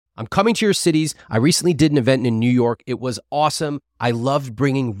I'm coming to your cities. I recently did an event in New York. It was awesome. I loved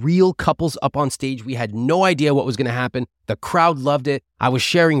bringing real couples up on stage. We had no idea what was going to happen. The crowd loved it. I was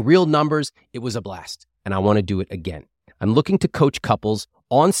sharing real numbers. It was a blast, and I want to do it again. I'm looking to coach couples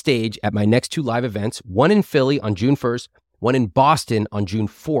on stage at my next 2 live events, one in Philly on June 1st, one in Boston on June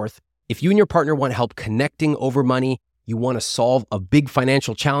 4th. If you and your partner want help connecting over money, you want to solve a big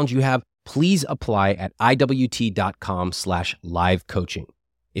financial challenge you have, please apply at iwt.com/live coaching.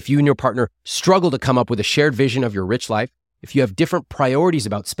 If you and your partner struggle to come up with a shared vision of your rich life, if you have different priorities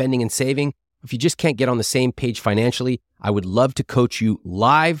about spending and saving, if you just can't get on the same page financially, I would love to coach you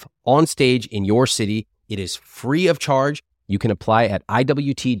live on stage in your city. It is free of charge. You can apply at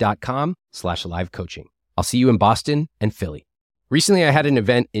iwt.com/live coaching. I'll see you in Boston and Philly. Recently, I had an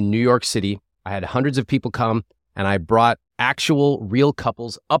event in New York City. I had hundreds of people come, and I brought actual real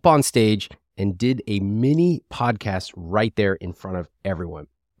couples up on stage and did a mini podcast right there in front of everyone.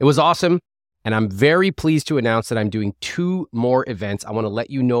 It was awesome, and I'm very pleased to announce that I'm doing 2 more events. I want to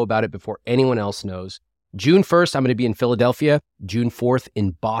let you know about it before anyone else knows. June 1st, I'm going to be in Philadelphia. June 4th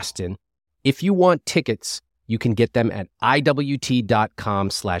in Boston. If you want tickets, you can get them at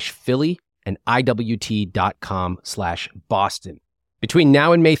iwt.com/Philly and iwt.com/Boston. Between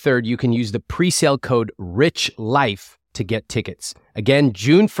now and May 3rd, you can use the pre-sale code RICHLIFE to get tickets. Again,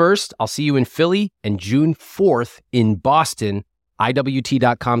 June 1st, I'll see you in Philly, and June 4th in Boston.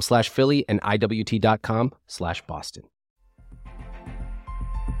 iwt.com/Philly and iwt.com/Boston.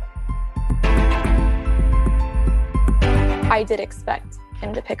 I did expect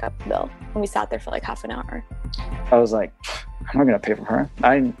him to pick up the bill when we sat there for like half an hour. I was like, I'm not going to pay for her.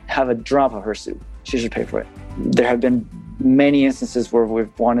 I didn't have a drop of her soup. She should pay for it. There have been many instances where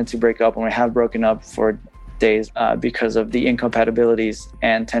we've wanted to break up, and we have broken up for days because of the incompatibilities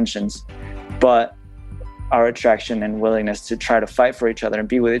and tensions. But our attraction and willingness to try to fight for each other and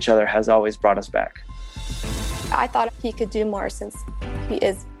be with each other has always brought us back. I thought he could do more since he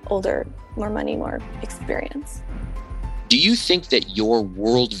is older, more money, more experience. Do you think that your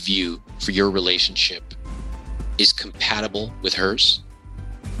worldview for your relationship is compatible with hers?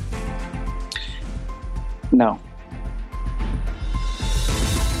 No.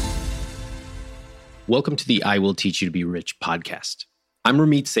 Welcome to the I Will Teach You to Be Rich podcast. I'm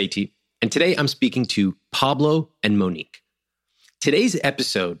Ramit Sethi, and today I'm speaking to Pablo and Monique. Today's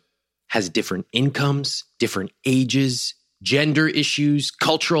episode has different incomes, different ages, gender issues,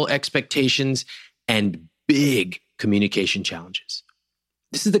 cultural expectations, and big communication challenges.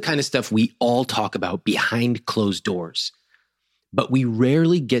 This is the kind of stuff we all talk about behind closed doors, but we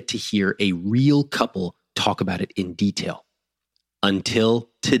rarely get to hear a real couple talk about it in detail until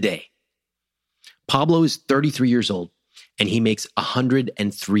today. Pablo is 33 years old, and he makes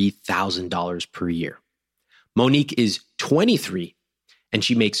 $103,000 per year. Monique is 23, and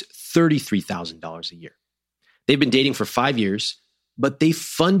she makes $33,000 a year. They've been dating for 5 years, but they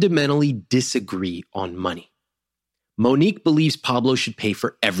fundamentally disagree on money. Monique believes Pablo should pay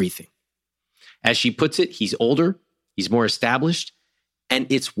for everything. As she puts it, he's older, he's more established, and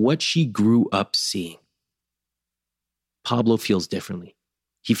it's what she grew up seeing. Pablo feels differently.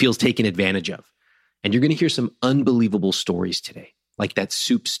 He feels taken advantage of. And you're going to hear some unbelievable stories today, like that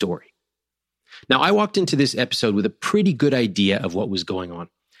soup story. Now, I walked into this episode with a pretty good idea of what was going on.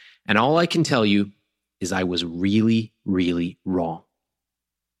 And all I can tell you is I was really, really wrong.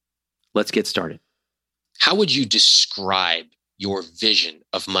 Let's get started. How would you describe your vision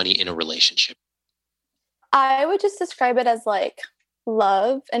of money in a relationship? I would just describe it as like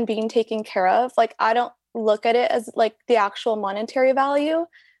love and being taken care of. Like, I don't look at it as like the actual monetary value.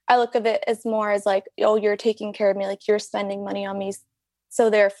 I look at it as more as like, oh, you're taking care of me. Like, you're spending money on me. So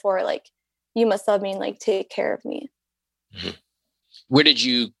therefore, like, you must love me and like take care of me. Mm-hmm. Where did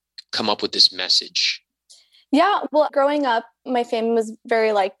you come up with this message? Yeah, well, growing up, my family was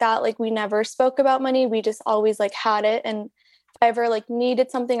very like that. Like, we never spoke about money. We just always like had it. And if I ever like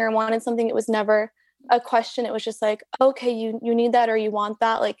needed something or wanted something, it was never a question. It was just like, okay, you need that or you want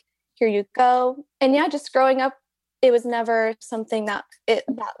that. Like, here you go. And yeah, just growing up, it was never something that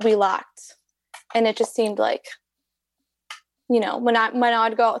we lacked. And it just seemed like, you know, when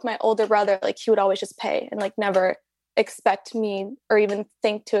I'd go out with my older brother, like, he would always just pay and like never expect me or even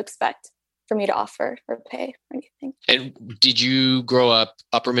think to expect for me to offer or pay or anything. And did you grow up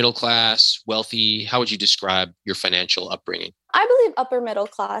upper middle class, wealthy? How would you describe your financial upbringing? I believe upper middle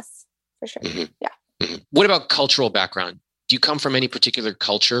class for sure. Mm-hmm. Yeah. Mm-hmm. What about cultural background? Do you come from any particular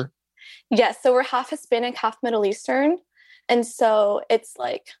culture? Yes. So we're half Hispanic, half Middle Eastern. And so it's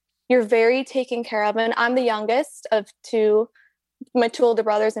like, you're very taken care of. And I'm the youngest of my two older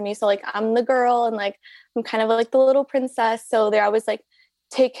brothers and me. So like, I'm the girl and like, I'm kind of like the little princess. So they're always like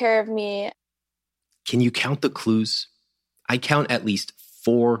take care of me. Can you count the clues? I count at least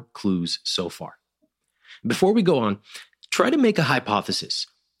 4 clues so far. Before we go on, try to make a hypothesis.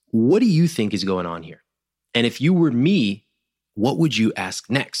 What do you think is going on here? And if you were me, what would you ask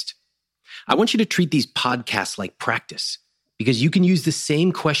next? I want you to treat these podcasts like practice, because you can use the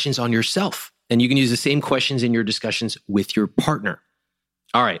same questions on yourself, and you can use the same questions in your discussions with your partner.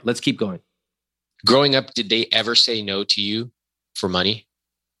 All right, let's keep going. Growing up, did they ever say no to you for money?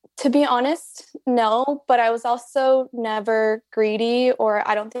 To be honest, no, but I was also never greedy, or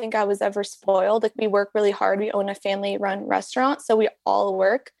I don't think I was ever spoiled. Like, we work really hard. We own a family-run restaurant, so we all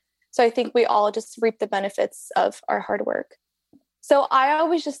work. So I think we all just reap the benefits of our hard work. So I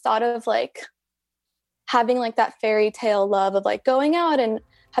always just thought of like having like that fairy tale love of like going out and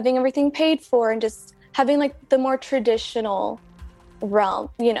having everything paid for and just having like the more traditional realm,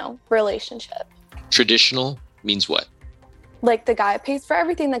 relationship. Traditional means what? Like the guy pays for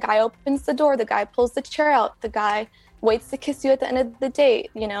everything. The guy opens the door. The guy pulls the chair out. The guy waits to kiss you at the end of the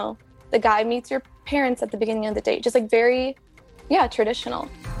date. The guy meets your parents at the beginning of the date. Just like very, traditional.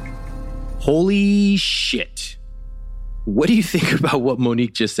 Holy shit. What do you think about what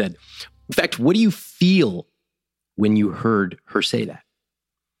Monique just said? In fact, what do you feel when you heard her say that?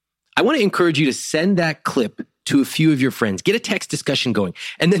 I want to encourage you to send that clip to a few of your friends. Get a text discussion going,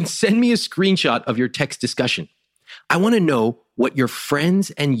 and then send me a screenshot of your text discussion. I want to know what your friends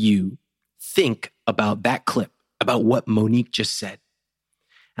and you think about that clip, about what Monique just said.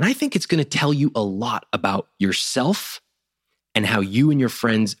 And I think it's going to tell you a lot about yourself and how you and your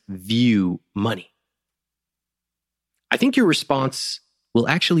friends view money. I think your response will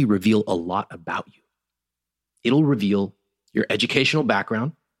actually reveal a lot about you. It'll reveal your educational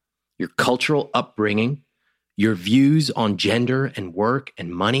background, your cultural upbringing, your views on gender and work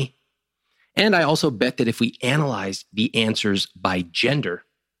and money. And I also bet that if we analyzed the answers by gender,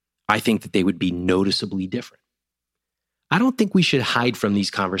 I think that they would be noticeably different. I don't think we should hide from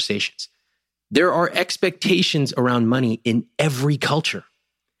these conversations. There are expectations around money in every culture.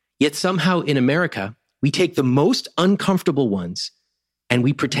 Yet somehow in America, we take the most uncomfortable ones and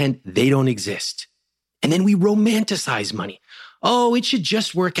we pretend they don't exist. And then we romanticize money. Oh, it should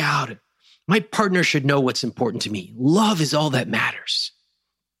just work out. My partner should know what's important to me. Love is all that matters.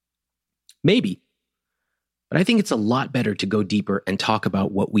 Maybe, but I think it's a lot better to go deeper and talk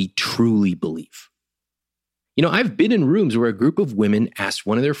about what we truly believe. I've been in rooms where a group of women asked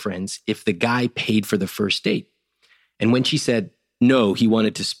one of their friends if the guy paid for the first date. And when she said, no, he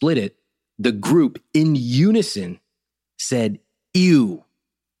wanted to split it, the group in unison said, ew.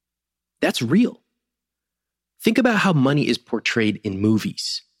 That's real. Think about how money is portrayed in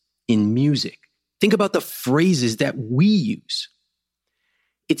movies, in music. Think about the phrases that we use.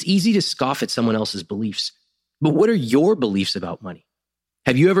 It's easy to scoff at someone else's beliefs, but what are your beliefs about money?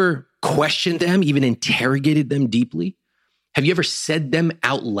 Have you ever questioned them, even interrogated them deeply? Have you ever said them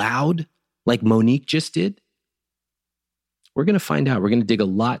out loud like Monique just did? We're going to find out. We're going to dig a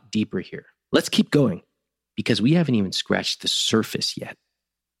lot deeper here. Let's keep going because we haven't even scratched the surface yet.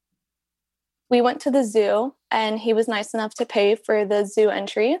 We went to the zoo and he was nice enough to pay for the zoo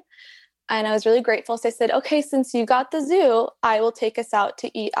entry. And I was really grateful. So I said, okay, since you got the zoo, I will take us out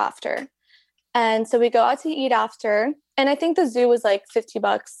to eat after. And so we go out to eat after. And I think the zoo was like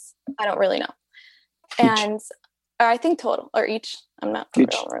 $50. I don't really know. And or I think total or each. I don't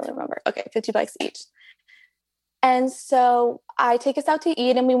really remember. Okay, $50 each. And so I take us out to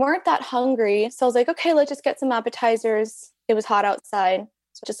eat and we weren't that hungry. So I was like, okay, let's just get some appetizers. It was hot outside.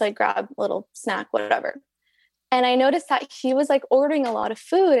 So just like grab a little snack, whatever. And I noticed that he was like ordering a lot of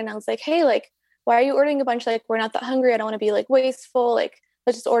food. And I was like, hey, like, why are you ordering a bunch? Like, we're not that hungry. I don't want to be like wasteful. Like,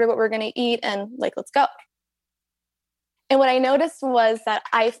 let's just order what we're going to eat and like, let's go. And what I noticed was that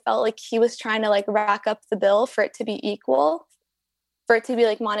I felt like he was trying to like rack up the bill for it to be equal, for it to be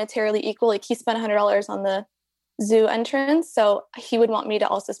like monetarily equal. Like he spent $100 on the zoo entrance. So he would want me to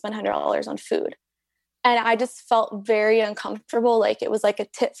also spend $100 on food. And I just felt very uncomfortable. Like it was like a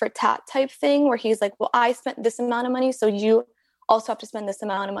tit for tat type thing where he's like, well, I spent this amount of money, so you also have to spend this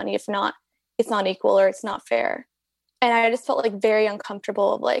amount of money. If not, it's not equal or it's not fair. And I just felt like very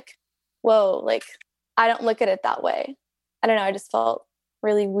uncomfortable of like, whoa, like I don't look at it that way. I don't know. I just felt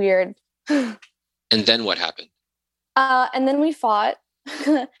really weird. And then what happened? And then we fought.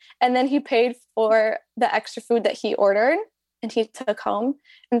 And then he paid for the extra food that he ordered and he took home.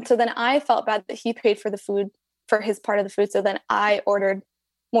 And so then I felt bad that he paid for the food, for his part of the food. So then I ordered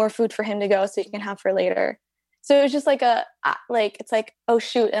more food for him to go so he can have for later. So it was just like it's like, oh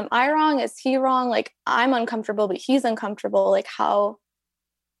shoot, am I wrong? Is he wrong? Like I'm uncomfortable, but he's uncomfortable. Like how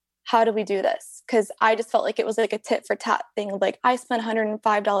how do we do this? Because I just felt like it was like a tit for tat thing. Like, I spent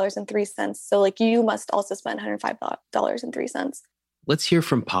 $105.03. So like, you must also spend $105.03. Let's hear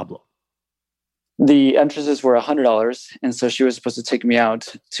from Pablo. The entrances were $100. And so she was supposed to take me out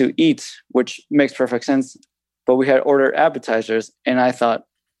to eat, which makes perfect sense. But we had ordered appetizers. And I thought,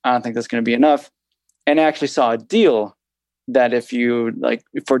 I don't think that's going to be enough. And I actually saw a deal that if you like,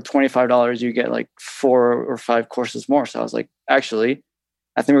 for $25, you get like 4 or 5 courses more. So I was like, actually,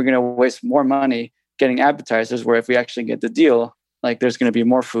 I think we're going to waste more money getting appetizers, where if we actually get the deal, like there's going to be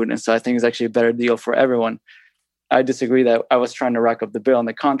more food. And so I think it's actually a better deal for everyone. I disagree that I was trying to rack up the bill. On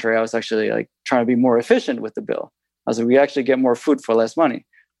the contrary, I was actually like trying to be more efficient with the bill. I was like, we actually get more food for less money.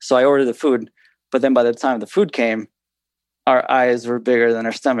 So I ordered the food, but then by the time the food came, our eyes were bigger than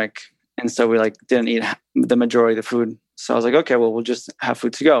our stomach. And so we like didn't eat the majority of the food. So I was like, okay, well, we'll just have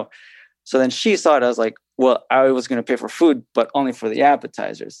food to go. So then she saw it. I was like, well, I was going to pay for food, but only for the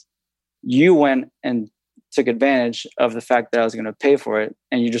appetizers. You went and took advantage of the fact that I was going to pay for it,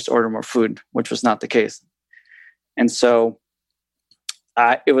 and you just ordered more food, which was not the case. And so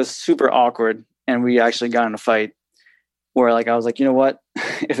it was super awkward. And we actually got in a fight where like, I was like, you know what,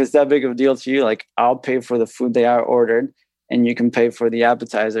 if it's that big of a deal to you, like I'll pay for the food they are ordered and you can pay for the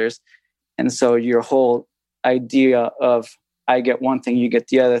appetizers. And so your whole idea of I get one thing, you get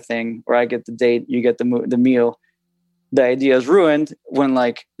the other thing, or I get the date, you get the meal, the idea is ruined when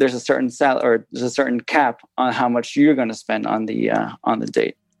like there's a certain or there's a certain cap on how much you're going to spend on the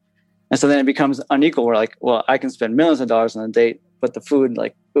date. And so then it becomes unequal. We're like, well, I can spend millions of dollars on a date, but the food,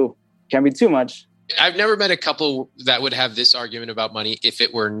 like, ooh, can't be too much. I've never met a couple that would have this argument about money if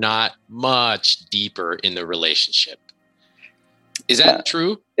it were not much deeper in the relationship. Is that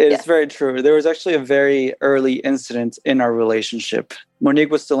true? It's very true. There was actually a very early incident in our relationship.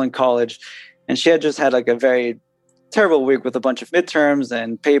 Monique was still in college, and she had just had like a very terrible week with a bunch of midterms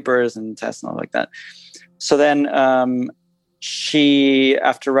and papers and tests and all like that. So then she,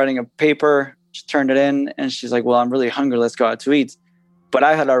 after writing a paper, she turned it in and she's like, well, I'm really hungry. Let's go out to eat. But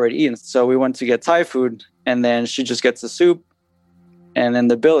I had already eaten. So we went to get Thai food, and then she just gets the soup, and then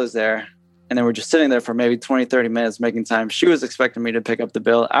the bill is there. And then we're just sitting there for maybe 20, 30 minutes making time. She was expecting me to pick up the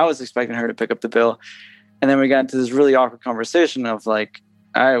bill. I was expecting her to pick up the bill. And then we got into this really awkward conversation of like,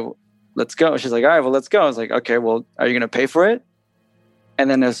 all right, let's go. She's like, all right, well, let's go. I was like, okay, well, are you going to pay for it? And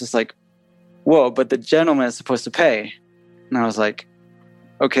then it was just like, whoa, but the gentleman is supposed to pay. And I was like,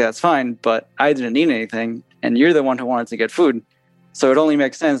 okay, that's fine, but I didn't eat anything, and you're the one who wanted to get food. So it only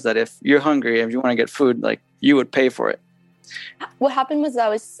makes sense that if you're hungry and you want to get food, like you would pay for it. What happened was I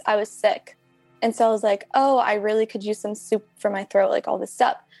was sick. And so I was like, oh, I really could use some soup for my throat, like all this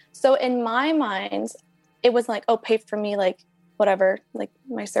stuff. So in my mind, it was like, oh, pay for me, like whatever, like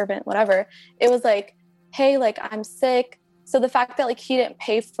my servant, whatever. It was like, hey, like I'm sick. So the fact that like he didn't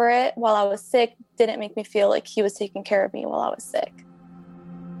pay for it while I was sick didn't make me feel like he was taking care of me while I was sick.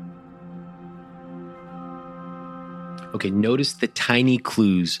 Okay, notice the tiny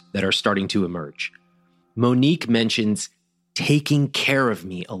clues that are starting to emerge. Monique mentions taking care of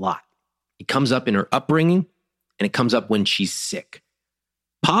me a lot. It comes up in her upbringing, and it comes up when she's sick.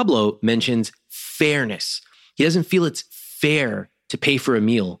 Pablo mentions fairness. He doesn't feel it's fair to pay for a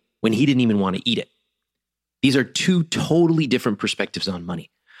meal when he didn't even want to eat it. These are two totally different perspectives on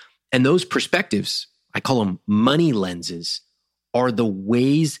money. And those perspectives, I call them money lenses, are the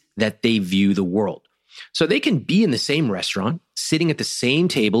ways that they view the world. So they can be in the same restaurant, sitting at the same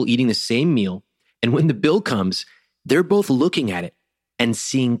table, eating the same meal. And when the bill comes, they're both looking at it and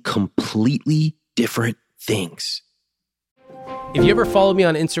seeing completely different things. If you ever follow me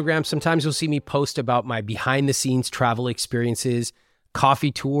on Instagram, sometimes you'll see me post about my behind-the-scenes travel experiences,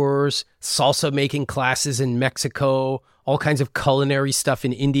 coffee tours, salsa making classes in Mexico, all kinds of culinary stuff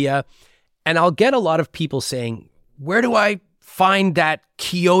in India. And I'll get a lot of people saying, where do I find that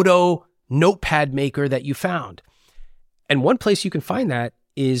Kyoto notepad maker that you found? And one place you can find that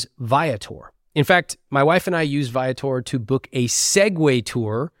is Viator. In fact, my wife and I used Viator to book a Segway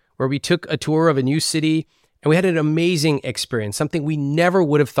tour where we took a tour of a new city, and we had an amazing experience, something we never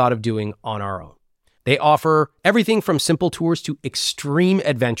would have thought of doing on our own. They offer everything from simple tours to extreme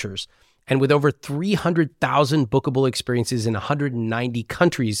adventures. And with over 300,000 bookable experiences in 190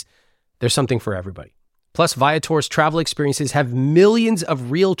 countries, there's something for everybody. Plus, Viator's travel experiences have millions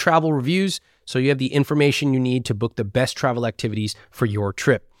of real travel reviews, so you have the information you need to book the best travel activities for your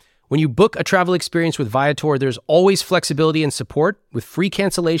trip. When you book a travel experience with Viator, there's always flexibility and support with free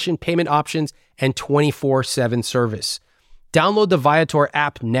cancellation, payment options, and 24/7 service. Download the Viator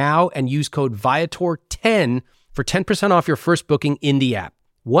app now and use code Viator10 for 10% off your first booking in the app.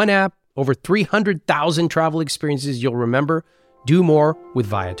 One app, over 300,000 travel experiences you'll remember. Do more with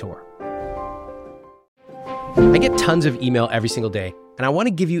Viator. I get tons of email every single day, and I want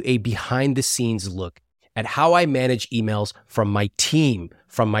to give you a behind the scenes look at how I manage emails from my team,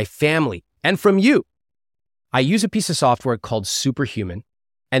 from my family, and from you. I use a piece of software called Superhuman,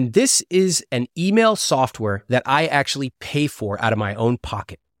 and this is an email software that I actually pay for out of my own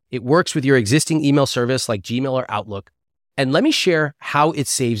pocket. It works with your existing email service like Gmail or Outlook, and let me share how it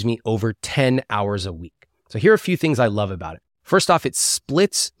saves me over 10 hours a week. So here are a few things I love about it. First off, it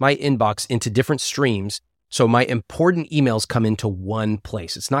splits my inbox into different streams, so my important emails come into one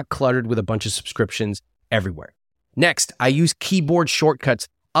place. It's not cluttered with a bunch of subscriptions everywhere. Next, I use keyboard shortcuts,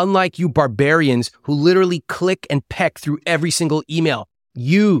 unlike you barbarians who literally click and peck through every single email.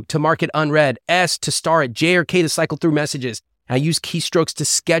 U to mark it unread, S to star it, J or K to cycle through messages. I use keystrokes to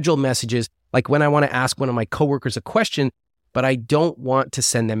schedule messages, like when I want to ask one of my coworkers a question, but I don't want to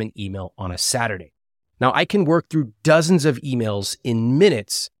send them an email on a Saturday. Now, I can work through dozens of emails in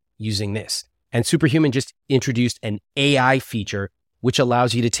minutes using this. And Superhuman just introduced an AI feature, which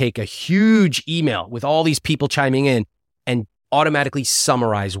allows you to take a huge email with all these people chiming in and automatically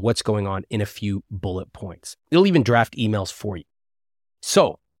summarize what's going on in a few bullet points. It'll even draft emails for you.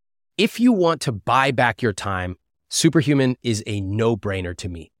 So if you want to buy back your time, Superhuman is a no-brainer to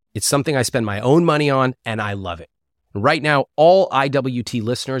me. It's something I spend my own money on, and I love it. Right now, all IWT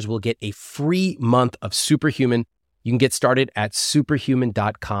listeners will get a free month of Superhuman. You can get started at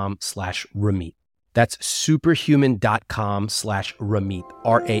superhuman.com/Ramit. That's superhuman.com/Ramit,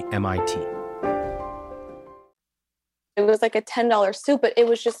 R-A-M-I-T. It was like a $10 soup, but it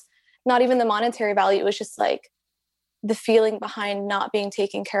was just not even the monetary value. It was just like the feeling behind not being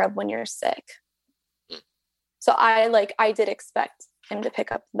taken care of when you're sick. So I did expect him to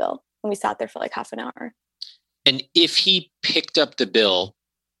pick up the bill, and we sat there for like half an hour. And if he picked up the bill,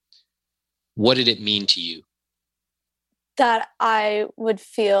 what did it mean to you? That I would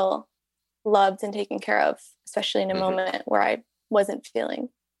feel loved and taken care of, especially in a moment where I wasn't feeling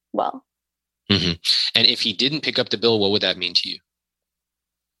well. Mm-hmm. And if he didn't pick up the bill, what would that mean to you?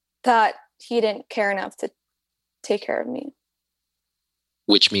 That he didn't care enough to take care of me.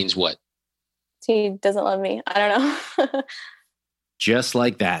 Which means what? He doesn't love me. I don't know. Just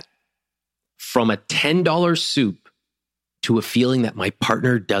like that. From a $10 soup to a feeling that my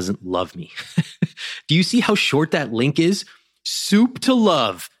partner doesn't love me. Do you see how short that link is? Soup to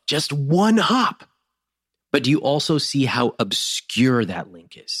love, just one hop. But do you also see how obscure that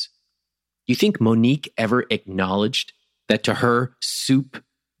link is? Do you think Monique ever acknowledged that to her, soup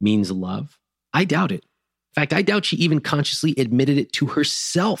means love? I doubt it. In fact, I doubt she even consciously admitted it to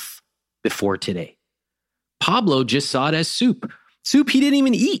herself before today. Pablo just saw it as soup. Soup he didn't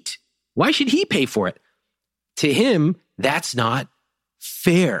even eat. Why should he pay for it? To him, that's not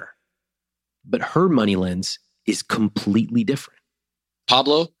fair. But her money lens is completely different.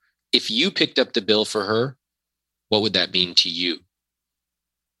 Pablo, if you picked up the bill for her, what would that mean to you?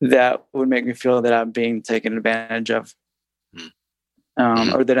 That would make me feel that I'm being taken advantage of,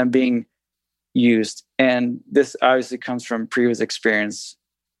 or that I'm being used. And this obviously comes from previous experience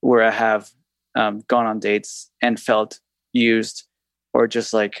where I have gone on dates and felt used or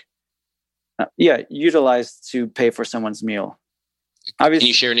just like, utilized to pay for someone's meal. Obviously, can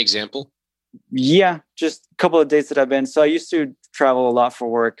you share an example? Yeah, just a couple of dates that I've been. So I used to travel a lot for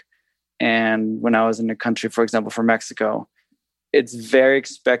work. And when I was in the country, for example, for Mexico, it's very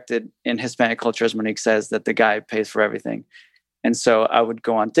expected in Hispanic culture, as Monique says, that the guy pays for everything. And so I would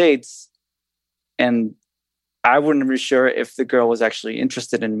go on dates and I wouldn't be sure if the girl was actually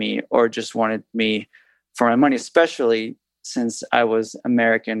interested in me or just wanted me for my money, especially since I was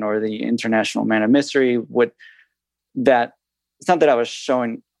American or the international man of mystery. It's not that I was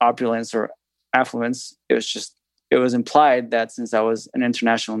showing opulence or affluence. It was implied that since I was an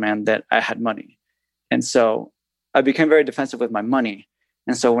international man that I had money. And so I became very defensive with my money.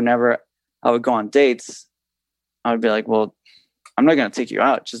 And so whenever I would go on dates, I would be like, well, I'm not going to take you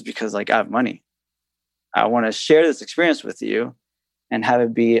out just because like I have money. I want to share this experience with you and have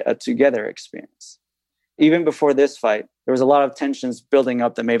it be a together experience. Even before this fight, there was a lot of tensions building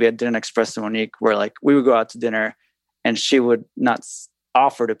up that maybe I didn't express to Monique, where like we would go out to dinner and she would not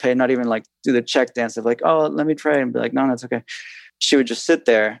offer to pay, not even like do the check dance of like, oh, let me try, and be like, no, it's okay. She would just sit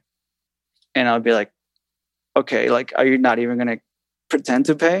there and I would be like, okay, like, are you not even going to pretend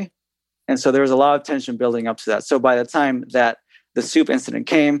to pay? And so there was a lot of tension building up to that. So by the time that the soup incident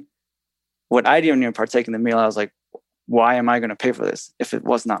came, when I didn't even partake in the meal, I was like, why am I going to pay for this if it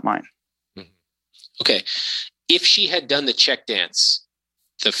was not mine? Okay. If she had done the check dance,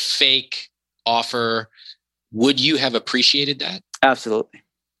 the fake offer, would you have appreciated that? Absolutely.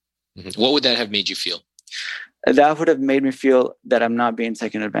 What would that have made you feel? that would have made me feel that I'm not being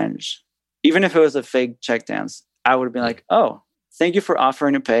taken advantage. Even if it was a fake check dance, I would have been like, oh, thank you for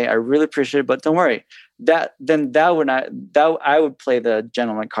offering to pay. I really appreciate it, but don't worry. I would play the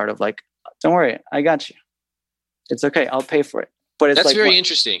gentleman card of like, don't worry, I got you. It's okay, I'll pay for it. But it's That's like, very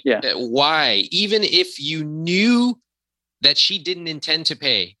interesting. Yeah. Why? Even if you knew that she didn't intend to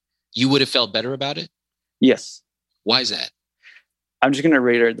pay, you would have felt better about it? Yes. Why is that? I'm just going to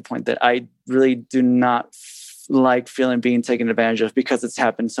reiterate the point that I really do not like feeling being taken advantage of because it's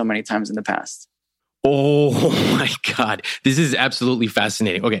happened so many times in the past. Oh my God. This is absolutely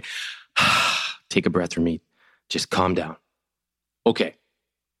fascinating. Okay. Take a breath, Ramit. Just calm down. Okay.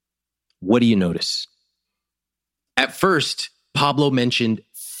 What do you notice? At first, Pablo mentioned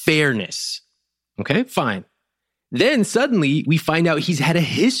fairness. Okay, fine. Then suddenly we find out he's had a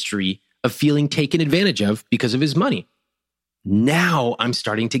history of feeling taken advantage of because of his money. Now I'm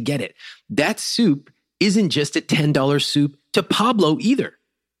starting to get it. That soup isn't just a $10 soup to Pablo either.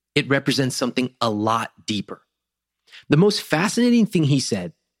 It represents something a lot deeper. The most fascinating thing he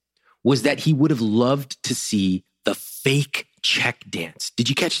said was that he would have loved to see the fake check dance. Did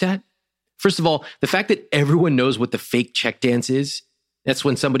you catch that? First of all, the fact that everyone knows what the fake check dance is, that's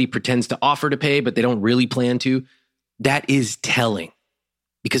when somebody pretends to offer to pay, but they don't really plan to. That is telling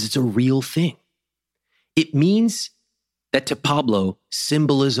because it's a real thing. It means that to Pablo,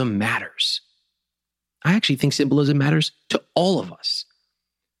 symbolism matters. I actually think symbolism matters to all of us.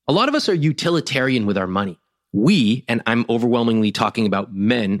 A lot of us are utilitarian with our money. We, and I'm overwhelmingly talking about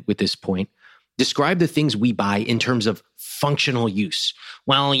men with this point, describe the things we buy in terms of functional use.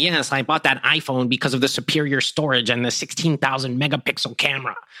 Well, yes, I bought that iPhone because of the superior storage and the 16,000 megapixel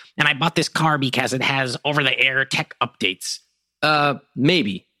camera. And I bought this car because it has over-the-air tech updates.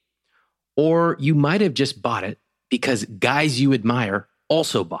 Maybe. Or you might have just bought it because guys you admire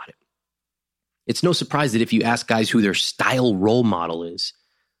also bought it. It's no surprise that if you ask guys who their style role model is,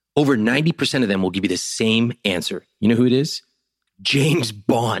 over 90% of them will give you the same answer. You know who it is? James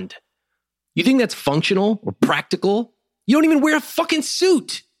Bond. You think that's functional or practical? You don't even wear a fucking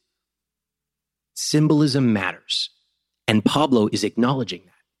suit. Symbolism matters. And Pablo is acknowledging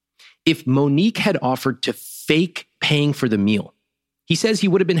that. If Monique had offered to fake paying for the meal, he says he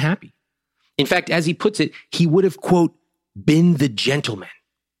would have been happy. In fact, as he puts it, he would have, quote, been the gentleman.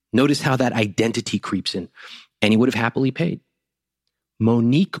 Notice how that identity creeps in. And he would have happily paid.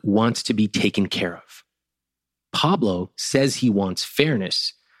 Monique wants to be taken care of. Pablo says he wants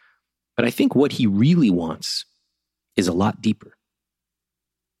fairness, but I think what he really wants is a lot deeper.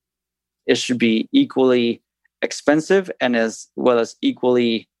 It should be equally expensive and as well as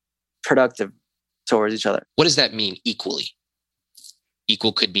equally productive towards each other. What does that mean, equally?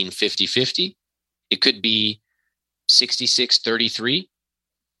 Equal could mean 50-50. It could be 66-33.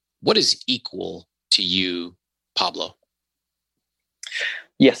 What is equal to you, Pablo?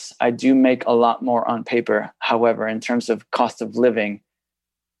 Yes, I do make a lot more on paper. However, in terms of cost of living,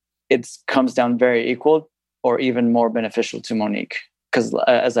 it comes down very equal or even more beneficial to Monique. Because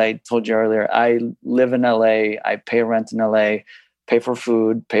as I told you earlier, I live in LA, I pay rent in LA, pay for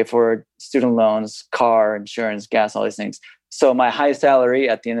food, pay for student loans, car, insurance, gas, all these things. So my high salary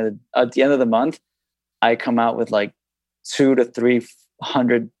at the end of the month, I come out with like $200 to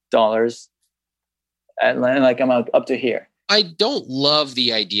 $300, and like I'm up to here. I don't love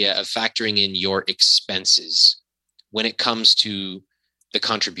the idea of factoring in your expenses when it comes to the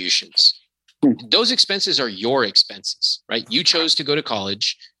contributions. Those expenses are your expenses, right? You chose to go to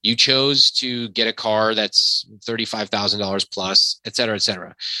college. You chose to get a car that's $35,000 plus, et cetera, et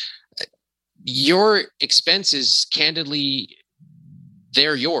cetera. Your expenses, candidly,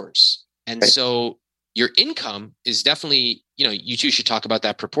 they're yours. And so your income is definitely, you two should talk about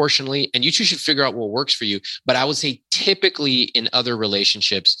that proportionally, and you two should figure out what works for you. But I would say typically in other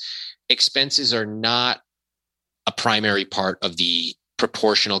relationships, expenses are not a primary part of the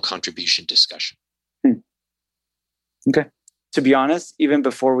proportional contribution discussion. Okay. To be honest, even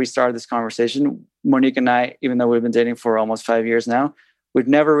before we started this conversation, Monique and I, even though we've been dating for almost 5 years now, we've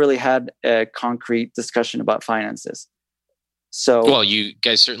never really had a concrete discussion about finances. So, well, you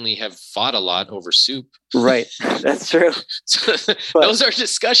guys certainly have fought a lot over soup. Right. That's true. Those are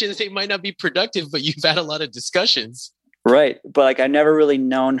discussions. They might not be productive, but you've had a lot of discussions. Right. But like, I've never really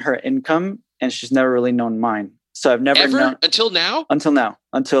known her income and she's never really known mine. So I've never known until now?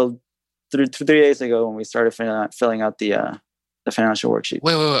 Until 3 days ago when we started filling out the financial worksheet.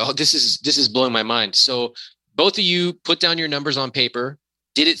 Wait. Oh, this is blowing my mind. So both of you put down your numbers on paper.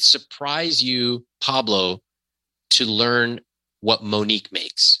 Did it surprise you, Pablo, to learn what Monique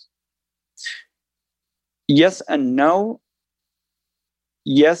makes? Yes and no.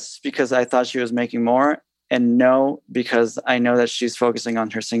 Yes, because I thought she was making more. and no, because I know that she's focusing on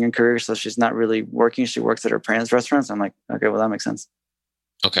her singing career, so she's not really working. She works at her parents' restaurants. I'm like, okay, well, that makes sense.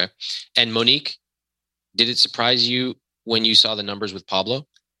 Okay. And Monique, did it surprise you when you saw the numbers with Pablo?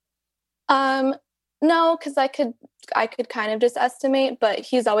 No, because I could kind of just estimate, but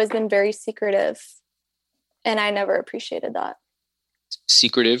he's always been very secretive, and I never appreciated that.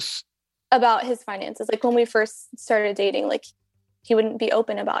 Secretive? About his finances. Like when we first started dating, like he wouldn't be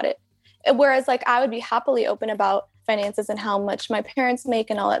open about it. Whereas like I would be happily open about finances and how much my parents make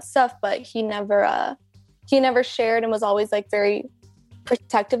and all that stuff, but he never shared and was always like very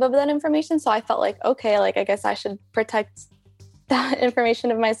protective of that information. So I felt like, okay, like I guess I should protect that information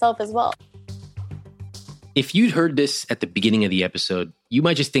of myself as well. If you'd heard this at the beginning of the episode, you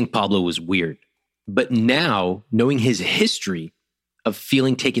might just think Pablo was weird. But now, knowing his history of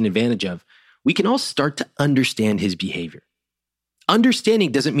feeling taken advantage of, we can all start to understand his behavior.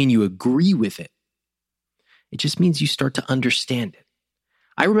 Understanding doesn't mean you agree with it. It just means you start to understand it.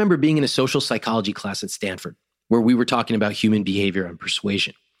 I remember being in a social psychology class at Stanford, where we were talking about human behavior and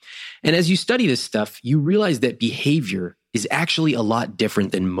persuasion. And as you study this stuff, you realize that behavior is actually a lot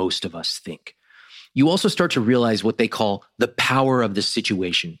different than most of us think. You also start to realize what they call the power of the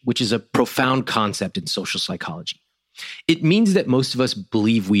situation, which is a profound concept in social psychology. It means that most of us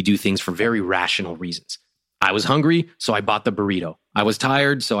believe we do things for very rational reasons. I was hungry, so I bought the burrito. I was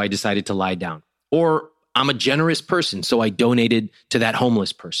tired, so I decided to lie down. Or I'm a generous person, so I donated to that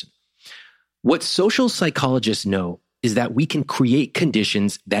homeless person. What social psychologists know is that we can create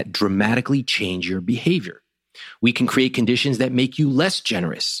conditions that dramatically change your behavior. We can create conditions that make you less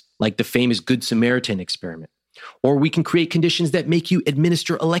generous, like the famous Good Samaritan experiment. Or we can create conditions that make you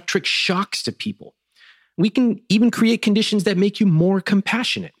administer electric shocks to people. We can even create conditions that make you more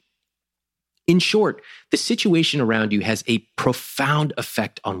compassionate. In short, the situation around you has a profound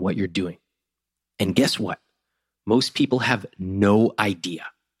effect on what you're doing. And guess what? Most people have no idea.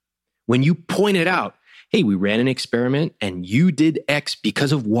 When you point it out, hey, we ran an experiment and you did X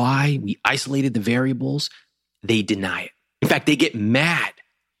because of Y, we isolated the variables, they deny it. In fact, they get mad.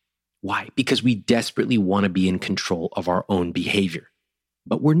 Why? Because we desperately want to be in control of our own behavior.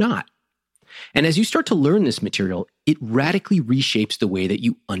 But we're not. And as you start to learn this material, it radically reshapes the way that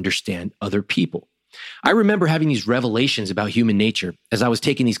you understand other people. I remember having these revelations about human nature as I was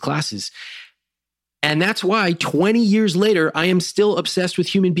taking these classes. And that's why 20 years later, I am still obsessed with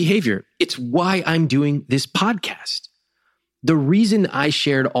human behavior. It's why I'm doing this podcast. The reason I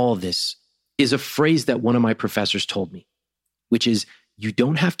shared all this is a phrase that one of my professors told me, which is, you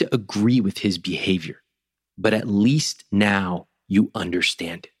don't have to agree with his behavior, but at least now you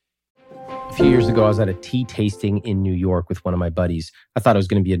understand it. A few years ago, I was at a tea tasting in New York with one of my buddies. I thought it was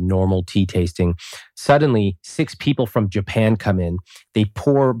going to be a normal tea tasting. Suddenly, 6 people from Japan come in. They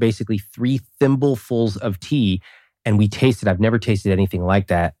pour basically 3 thimblefuls of tea, and we tasted. I've never tasted anything like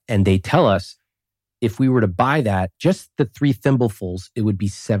that. And they tell us if we were to buy that, just the 3 thimblefuls, it would be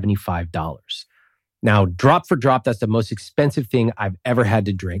 $75. Now, drop for drop, that's the most expensive thing I've ever had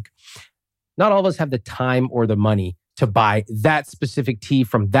to drink. Not all of us have the time or the money to buy that specific tea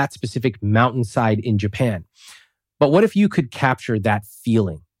from that specific mountainside in Japan. But what if you could capture that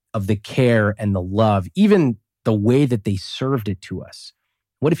feeling of the care and the love, even the way that they served it to us?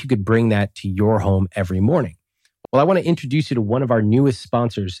 What if you could bring that to your home every morning? Well, I want to introduce you to one of our newest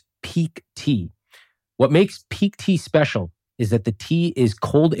sponsors, Pique Tea. What makes Pique Tea special is that the tea is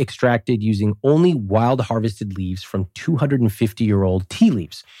cold extracted using only wild harvested leaves from 250-year-old tea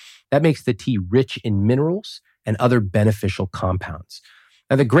leaves. That makes the tea rich in minerals and other beneficial compounds.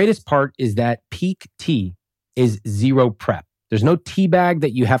 Now, the greatest part is that Pique Tea is zero prep. There's no tea bag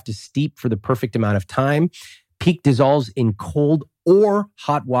that you have to steep for the perfect amount of time. Pique dissolves in cold or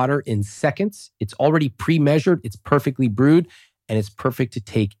hot water in seconds. It's already pre-measured, it's perfectly brewed, and it's perfect to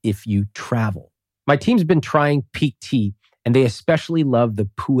take if you travel. My team's been trying Pique Tea, and they especially love the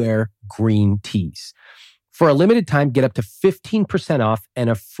Pu'er green teas. For a limited time, get up to 15% off and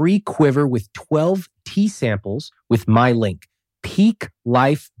a free quiver with 12 tea samples with my link,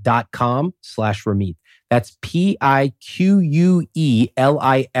 piquelife.com/Ramit. That's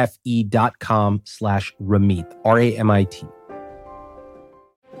piquelife.com/Ramit, R-A-M-I-T.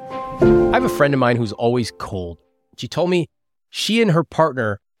 I have a friend of mine who's always cold. She told me she and her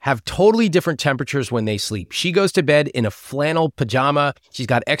partner have totally different temperatures when they sleep. She goes to bed in a flannel pajama. She's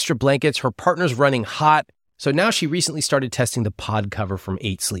got extra blankets. Her partner's running hot. So now she recently started testing the pod cover from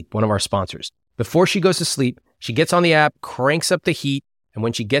 8 Sleep, one of our sponsors. Before she goes to sleep, she gets on the app, cranks up the heat, and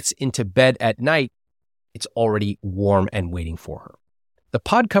when she gets into bed at night, it's already warm and waiting for her. The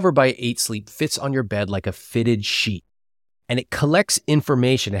pod cover by 8 Sleep fits on your bed like a fitted sheet, and it collects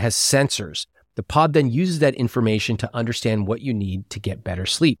information. It has sensors, The pod then uses that information to understand what you need to get better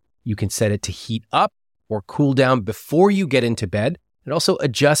sleep. You can set it to heat up or cool down before you get into bed. It also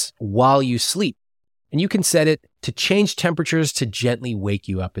adjusts while you sleep. And you can set it to change temperatures to gently wake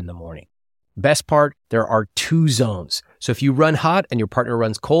you up in the morning. Best part, there are 2 zones. So if you run hot and your partner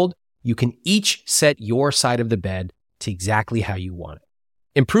runs cold, you can each set your side of the bed to exactly how you want it.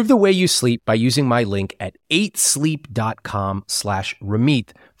 Improve the way you sleep by using my link at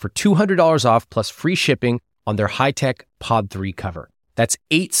 8sleep.com/Ramit for $200 off plus free shipping on their high-tech Pod 3 cover. That's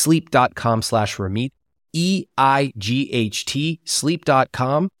 8sleep.com/Ramit, EIGHT,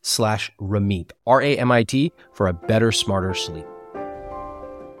 sleep.com/Ramit, RAMIT, for a better, smarter sleep.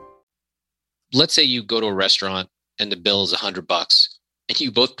 Let's say you go to a restaurant and the bill is $100 and you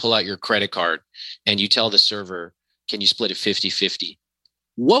both pull out your credit card and you tell the server, can you split it 50-50?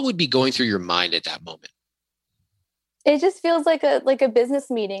 What would be going through your mind at that moment? It just feels like a business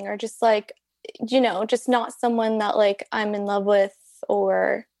meeting, or just like, just not someone that like I'm in love with,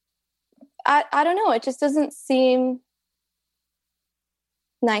 or I don't know. It just doesn't seem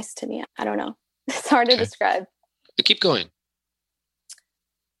nice to me. I don't know. It's hard to describe. But keep going.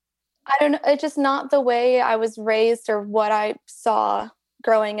 I don't know. It's just not the way I was raised or what I saw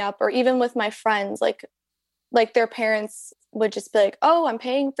growing up, or even with my friends, like their parents would just be like, oh, I'm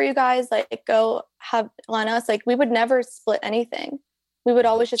paying for you guys. Like, go have on us. Like, we would never split anything. We would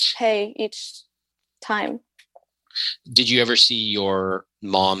always just pay each time. Did you ever see your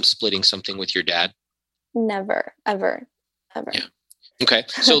mom splitting something with your dad? Never, ever. Yeah. Okay.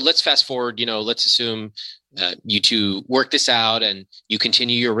 So let's fast forward, let's assume you two work this out and you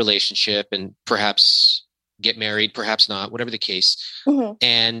continue your relationship and perhaps get married, perhaps not, whatever the case. Mm-hmm.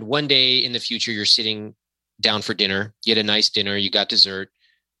 And one day in the future, you're sitting down for dinner, you had a nice dinner, you got dessert,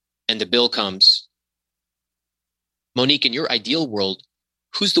 and the bill comes. Monique, in your ideal world,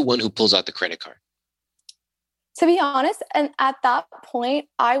 who's the one who pulls out the credit card? To be honest, and at that point,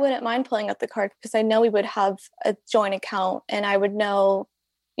 I wouldn't mind pulling out the card because I know we would have a joint account, and I would know,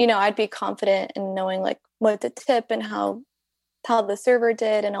 I'd be confident in knowing like what to tip and how the server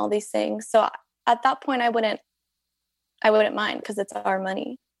did and all these things. So at that point, I wouldn't mind because it's our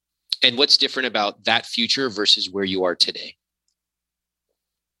money. And what's different about that future versus where you are today?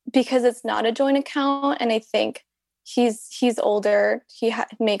 Because it's not a joint account, and I think he's older, he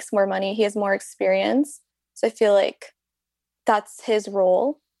makes more money, he has more experience. So I feel like that's his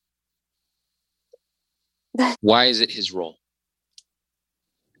role. Why is it his role?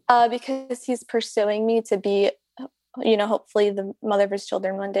 Because he's pursuing me to be, hopefully the mother of his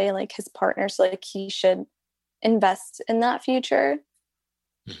children one day, like his partner. So like he should invest in that future.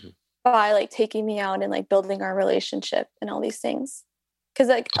 Mm-hmm. By like taking me out and like building our relationship and all these things. Cause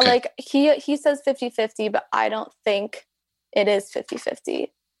like he says 50-50, but I don't think it is 50-50.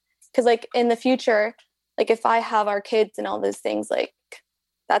 Cause like in the future, like if I have our kids and all those things, like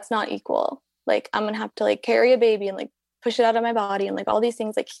that's not equal. Like I'm going to have to like carry a baby and like push it out of my body and like all these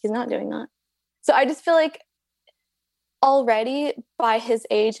things. Like he's not doing that. So I just feel like already by his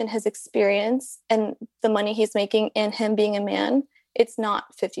age and his experience and the money he's making and him being a man, it's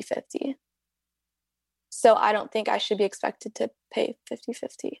not 50-50. So I don't think I should be expected to pay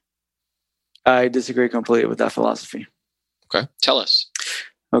 50-50. I disagree completely with that philosophy. Okay. Tell us.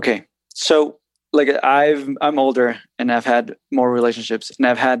 Okay. So like I'm older and I've had more relationships, and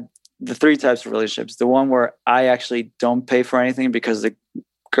I've had the 3 types of relationships. The one where I actually don't pay for anything because the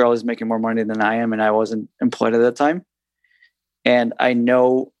girl is making more money than I am and I wasn't employed at that time. And I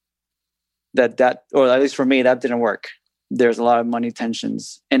know that, or at least for me, that didn't work. There's a lot of money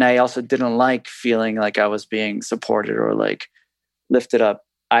tensions. And I also didn't like feeling like I was being supported or like lifted up.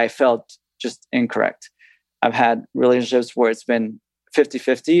 I felt just incorrect. I've had relationships where it's been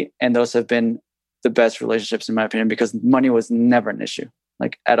 50-50, and those have been the best relationships in my opinion, because money was never an issue,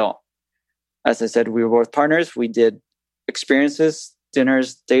 like at all. As I said, we were both partners. We did experiences,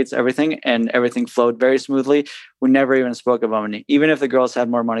 dinners, dates, everything, and everything flowed very smoothly. We never even spoke about money, even if the girls had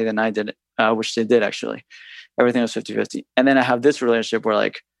more money than I did, which they did actually. Everything was 50-50. And then I have this relationship where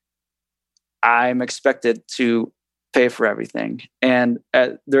like I'm expected to pay for everything. And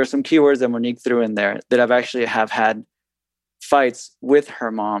there are some keywords that Monique threw in there that I've actually have had fights with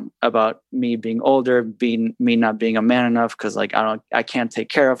her mom about me being older, me not being a man enough because like I can't take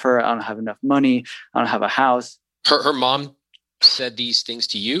care of her. I don't have enough money. I don't have a house. Her mom said these things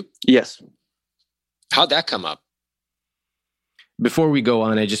to you? Yes. How'd that come up? Before we go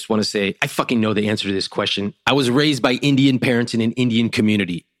on, I just want to say, I fucking know the answer to this question. I was raised by Indian parents in an Indian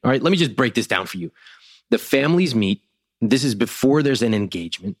community. All right, let me just break this down for you. The families meet. This is before there's an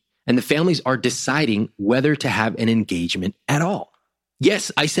engagement. And the families are deciding whether to have an engagement at all.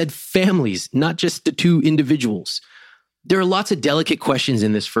 Yes, I said families, not just the two individuals. There are lots of delicate questions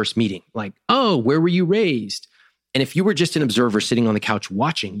in this first meeting, like, oh, where were you raised? And if you were just an observer sitting on the couch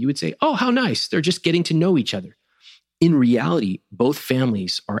watching, you would say, oh, how nice. They're just getting to know each other. In reality, both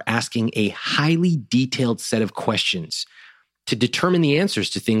families are asking a highly detailed set of questions to determine the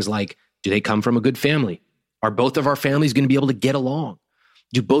answers to things like, do they come from a good family? Are both of our families going to be able to get along?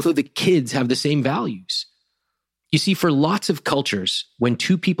 Do both of the kids have the same values? You see, for lots of cultures, when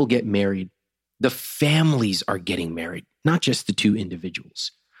two people get married, the families are getting married, not just the two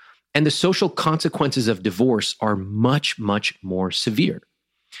individuals. And the social consequences of divorce are much, much more severe.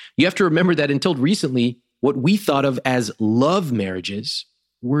 You have to remember that until recently, what we thought of as love marriages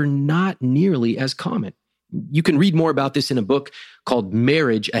were not nearly as common. You can read more about this in a book called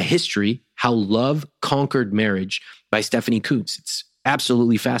Marriage, A History, How Love Conquered Marriage by Stephanie Coontz. It's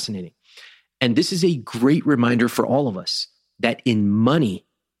absolutely fascinating. And this is a great reminder for all of us that in money,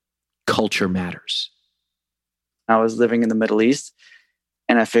 culture matters. I was living in the Middle East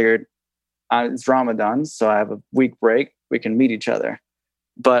and I figured it's Ramadan, so I have a week break. We can meet each other.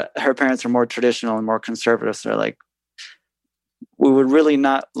 But her parents are more traditional and more conservative. So they're like, we would really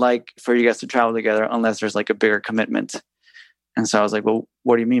not like for you guys to travel together unless there's like a bigger commitment. And so I was like, well,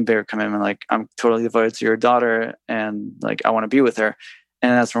 what do you mean bigger commitment? Like, I'm totally devoted to your daughter and like, I want to be with her.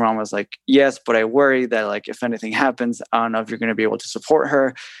 And that's when mom was like, yes, but I worry that like, if anything happens, I don't know if you're going to be able to support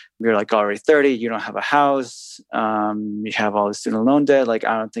her. You're like already 30, you don't have a house, you have all the student loan debt. Like,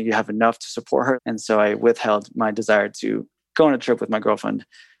 I don't think you have enough to support her. And so I withheld my desire to go on a trip with my girlfriend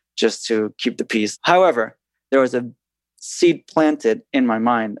just to keep the peace. However, there was a seed planted in my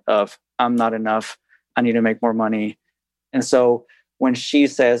mind of, I'm not enough. I need to make more money. And so when she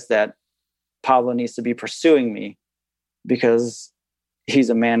says that Pablo needs to be pursuing me because he's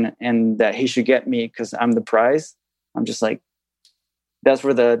a man and that he should get me because I'm the prize, I'm just like, that's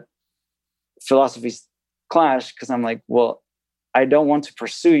where the philosophies clash. Because I'm like, well, I don't want to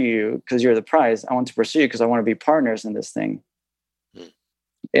pursue you because you're the prize. I want to pursue you because I want to be partners in this thing.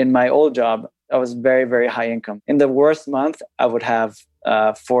 In my old job, I was very, very high income. In the worst month, I would have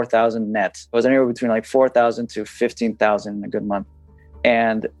 4,000 net. It was anywhere between like 4,000 to 15,000 in a good month.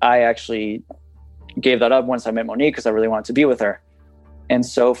 And I actually gave that up once I met Monique because I really wanted to be with her. And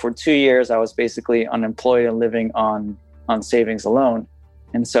so for 2 years, I was basically unemployed and living on savings alone.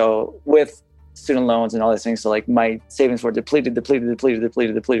 And so with student loans and all these things, so like my savings were depleted.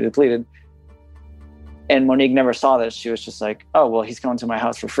 And Monique never saw this. She was just like, oh, well, he's coming to my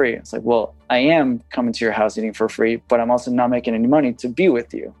house for free. It's like, well, I am coming to your house eating for free, but I'm also not making any money to be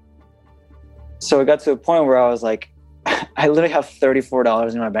with you. So it got to a point where I was like, I literally have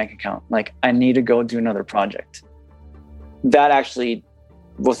 $34 in my bank account. Like, I need to go do another project. That actually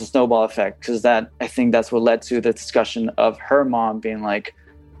was a snowball effect, because I think that's what led to the discussion of her mom being like,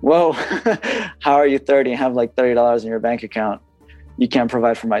 whoa, how are you 30 and have like $30 in your bank account? You can't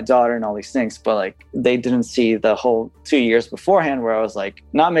provide for my daughter and all these things. But like, they didn't see the whole 2 years beforehand where I was like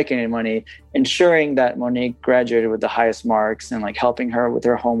not making any money, ensuring that Monique graduated with the highest marks and like helping her with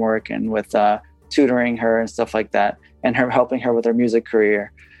her homework and with tutoring her and stuff like that, and helping her with her music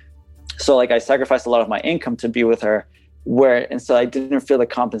career. So like, I sacrificed a lot of my income to be with her, and so I didn't feel the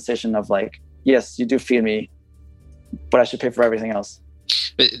compensation of like, yes, you do feed me, but I should pay for everything else.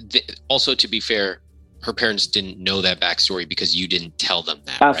 But also, to be fair, her parents didn't know that backstory because you didn't tell them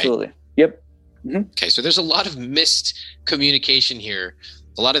that. Absolutely. Right? Yep. Mm-hmm. Okay. So there's a lot of missed communication here,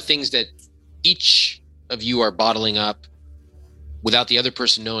 a lot of things that each of you are bottling up without the other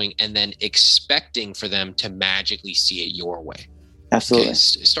person knowing, and then expecting for them to magically see it your way. Absolutely. Okay,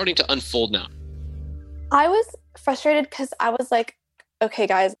 it's starting to unfold now. I was frustrated because I was like, okay,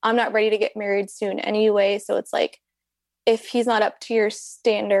 guys, I'm not ready to get married soon anyway. So it's like, if he's not up to your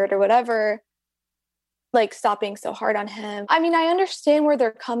standard or whatever, like, stop being so hard on him. I mean, I understand where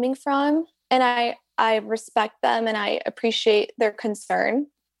they're coming from, and I respect them and I appreciate their concern.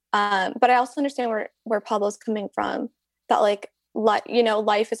 But I also understand where Pablo's coming from, that like,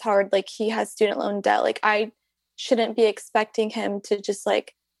 life is hard. Like, he has student loan debt. Like, I shouldn't be expecting him to just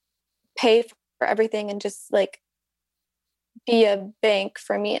like pay for everything and just like be a bank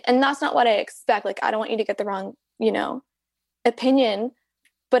for me. And that's not what I expect. Like, I don't want you to get the wrong, opinion,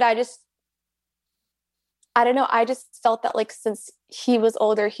 but I don't know. I just felt that like, since he was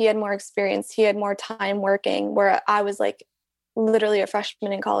older, he had more experience, he had more time working, where I was like literally a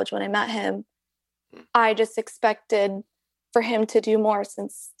freshman in college when I met him. I just expected for him to do more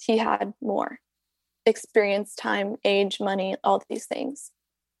since he had more experience, time, age, money, all these things.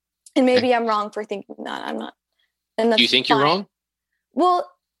 And maybe I'm wrong for thinking that. I'm not. And that's Do you think fine. you're wrong?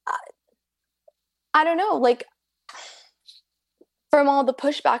 Well, I don't know. Like, from all the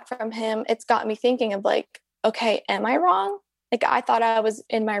pushback from him, it's got me thinking of like, okay, am I wrong? Like, I thought I was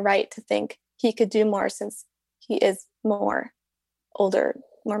in my right to think he could do more since he is more older,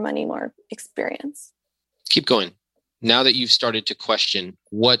 more money, more experience. Keep going. Now that you've started to question,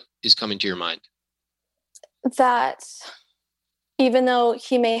 what is coming to your mind? That even though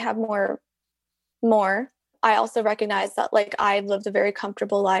he may have more, I also recognize that like I've lived a very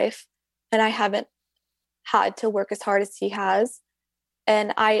comfortable life and I haven't had to work as hard as he has.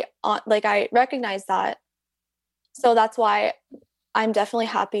 And I recognize that. So that's why I'm definitely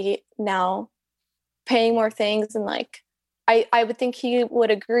happy now paying more things. And like, I would think he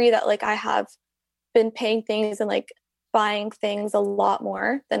would agree that like I have been paying things and like buying things a lot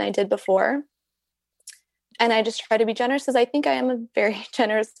more than I did before. And I just try to be generous because I think I am a very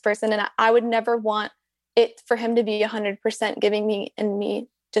generous person. And I would never want it for him to be 100% giving me and me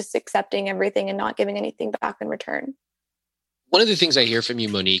just accepting everything and not giving anything back in return. One of the things I hear from you,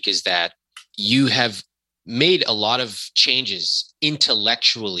 Monique, is that you have made a lot of changes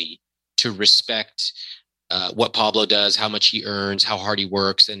intellectually to respect what Pablo does, how much he earns, how hard he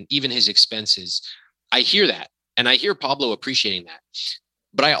works, and even his expenses. I hear that. And I hear Pablo appreciating that.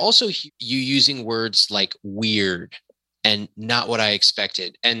 But I also hear you using words like weird and not what I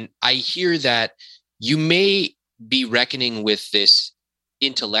expected. And I hear that you may be reckoning with this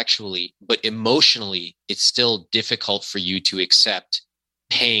intellectually, but emotionally, it's still difficult for you to accept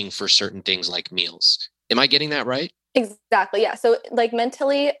paying for certain things like meals. Am I getting that right? Exactly. Yeah. So like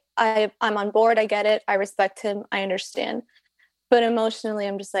mentally, I'm on board. I get it. I respect him. I understand. But emotionally,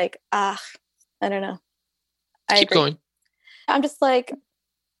 I'm just like, I don't know. Keep going. I'm just like,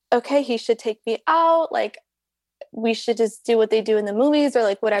 okay, he should take me out. Like, we should just do what they do in the movies or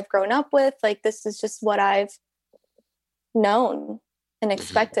like what I've grown up with. Like, this is just what I've known and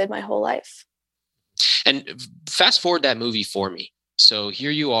expected my whole life. And fast forward that movie for me. So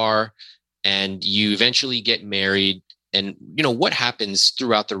here you are, and you eventually get married. And, you know, what happens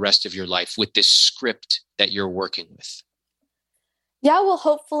throughout the rest of your life with this script that you're working with? Yeah, well,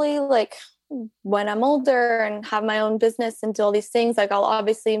 hopefully, like, when I'm older and have my own business and do all these things, like I'll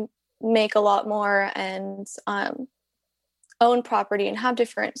obviously make a lot more and own property and have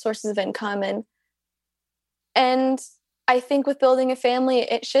different sources of income. And I think with building a family,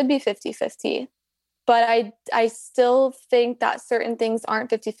 it should be 50-50. But I still think that certain things aren't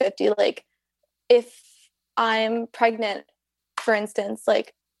 50-50. Like if I'm pregnant, for instance,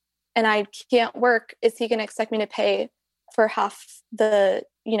 like, and I can't work, is he going to expect me to pay for half the,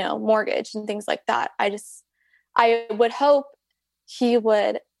 mortgage and things like that? I would hope he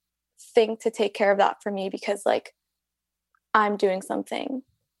would think to take care of that for me because like I'm doing something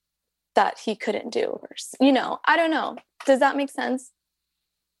that he couldn't do, or, I don't know. Does that make sense?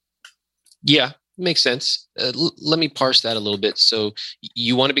 Yeah, makes sense. Let me parse that a little bit. So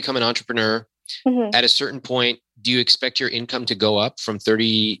you want to become an entrepreneur. Mm-hmm. At a certain point, do you expect your income to go up from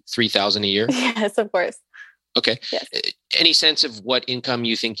 $33,000 a year? Yes, of course. Okay. Yes. Any sense of what income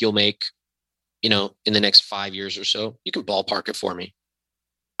you think you'll make, in the next 5 years or so? You can ballpark it for me.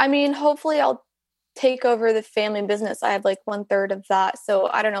 I mean, hopefully I'll take over the family business. I have like 1/3 of that. So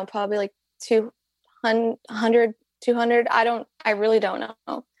I don't know, probably like 200. I really don't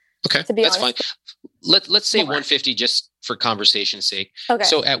know. Okay. To be that's honest. Fine. Let's say 150 just for conversation's sake. Okay.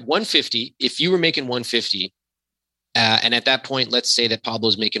 So at 150, if you were making 150, and at that point, let's say that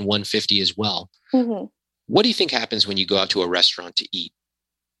Pablo's making 150 as well. Mm-hmm. What do you think happens when you go out to a restaurant to eat?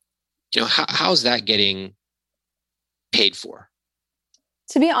 How's that getting paid for?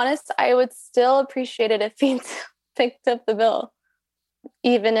 To be honest, I would still appreciate it if he picked up the bill,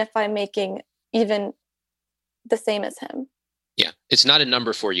 even if I'm making even the same as him. Yeah, it's not a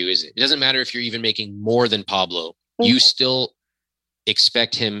number for you, is it? It doesn't matter if you're even making more than Pablo. Mm-hmm. You still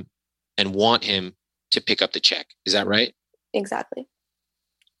expect him and want him to pick up the check. Is that right? Exactly.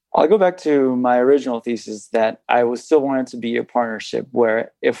 I'll go back to my original thesis that I was still wanted to be a partnership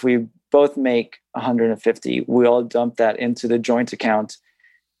where if we both make 150, we all dump that into the joint account.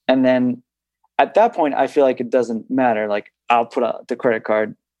 And then at that point, I feel like it doesn't matter. Like I'll put out the credit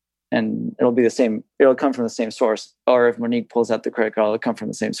card and it'll be the same. It'll come from the same source. Or if Monique pulls out the credit card, it'll come from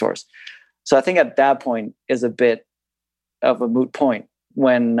the same source. So I think at that point is a bit of a moot point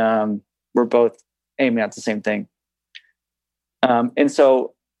when we're both aiming at the same thing. And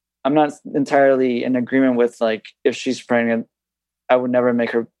so I'm not entirely in agreement with like, if she's pregnant, I would never make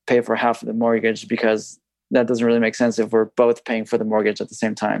her pay for half of the mortgage because that doesn't really make sense if we're both paying for the mortgage at the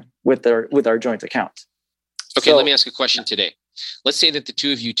same time with our joint account. Okay, let me ask a question today. Let's say that the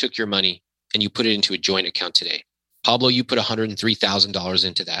two of you took your money and you put it into a joint account today. Pablo, you put $103,000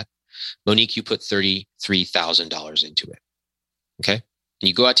 into that. Monique, you put $33,000 into it. Okay. And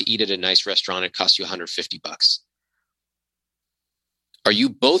you go out to eat at a nice restaurant. It costs you $150. Are you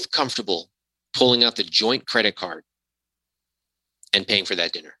both comfortable pulling out the joint credit card and paying for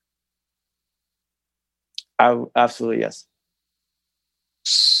that dinner? Absolutely, yes.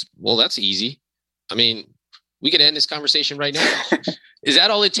 Well, that's easy. I mean, we could end this conversation right now. Is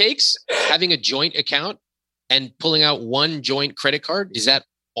that all it takes? Having a joint account and pulling out one joint credit card? Is that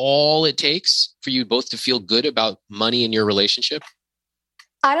all it takes for you both to feel good about money in your relationship?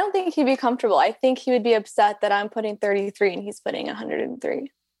 I don't think he'd be comfortable. I think he would be upset that I'm putting 33 and he's putting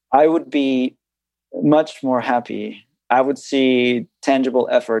 103. I would be much more happy. I would see tangible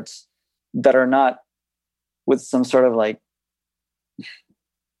efforts that are not with some sort of like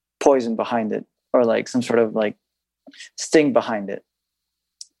poison behind it or like some sort of like sting behind it.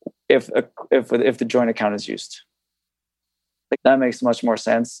 If the joint account is used, like that makes much more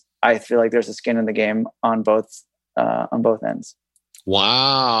sense. I feel like there's a skin in the game on both ends.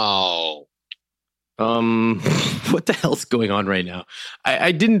 Wow. What the hell's going on right now?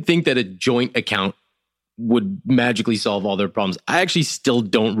 I didn't think that a joint account would magically solve all their problems. I actually still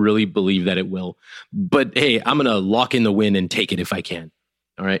don't really believe that it will. But hey, I'm going to lock in the win and take it if I can.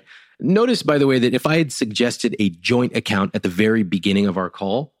 All right. Notice, by the way, that if I had suggested a joint account at the very beginning of our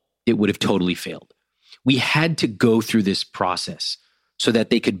call, it would have totally failed. We had to go through this process so that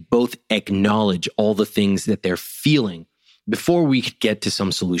they could both acknowledge all the things that they're feeling before we could get to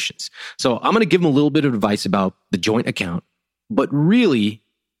some solutions. So I'm going to give them a little bit of advice about the joint account, but really,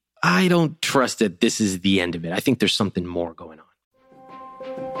 I don't trust that this is the end of it. I think there's something more going on.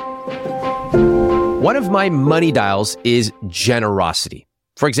 One of my money dials is generosity.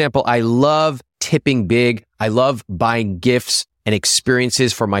 For example, I love tipping big. I love buying gifts and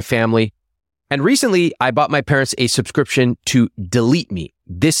experiences for my family. And recently, I bought my parents a subscription to Delete Me,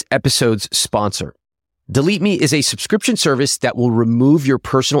 this episode's sponsor. Delete Me is a subscription service that will remove your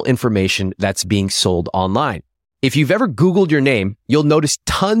personal information that's being sold online. If you've ever Googled your name, you'll notice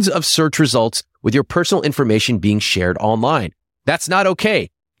tons of search results with your personal information being shared online. That's not okay.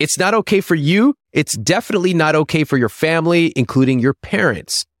 It's not okay for you. It's definitely not okay for your family, including your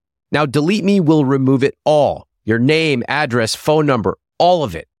parents. Now, Delete Me will remove it all. Your name, address, phone number, all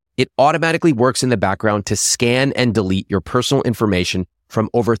of it. It automatically works in the background to scan and delete your personal information from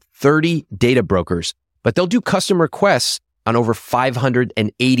over 30 data brokers, but they'll do custom requests on over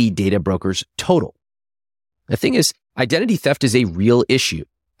 580 data brokers total. The thing is, identity theft is a real issue.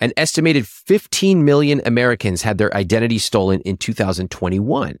 An estimated 15 million Americans had their identity stolen in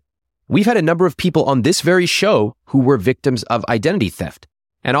 2021. We've had a number of people on this very show who were victims of identity theft.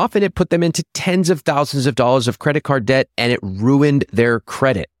 And often it put them into tens of thousands of dollars of credit card debt, and it ruined their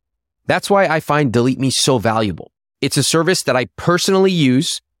credit. That's why I find Delete Me so valuable. It's a service that I personally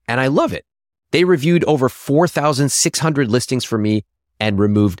use, and I love it. They reviewed over 4,600 listings for me and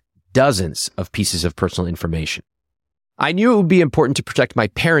removed dozens of pieces of personal information. I knew it would be important to protect my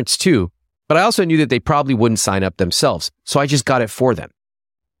parents too, but I also knew that they probably wouldn't sign up themselves, so I just got it for them.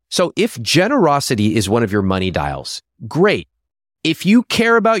 So if generosity is one of your money dials, great. If you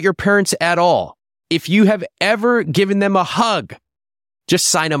care about your parents at all, if you have ever given them a hug, just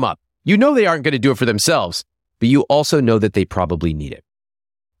sign them up. You know they aren't going to do it for themselves, but you also know that they probably need it.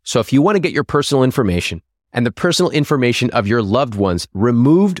 So if you want to get your personal information and the personal information of your loved ones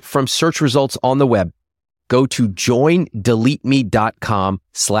removed from search results on the web, go to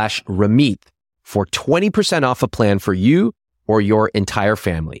joindeleteme.com/Ramit for 20% off a plan for you or your entire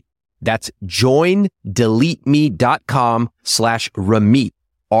family. That's joindeleteme.com/Ramit,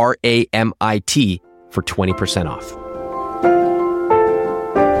 RAMIT, for 20% off.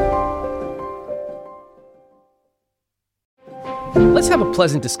 Let's have a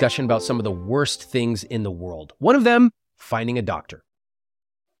pleasant discussion about some of the worst things in the world. One of them, finding a doctor.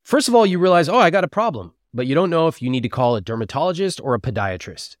 First of all, you realize, I got a problem, but you don't know if you need to call a dermatologist or a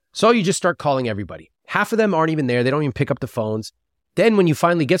podiatrist. So you just start calling everybody. Half of them aren't even there. They don't even pick up the phones. Then when you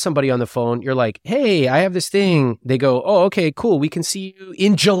finally get somebody on the phone, you're like, hey, I have this thing. They go, oh, okay, cool. We can see you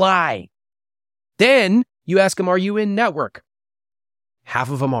in July. Then you ask them, are you in network? Half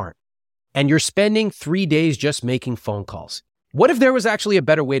of them aren't. And you're spending 3 days just making phone calls. What if there was actually a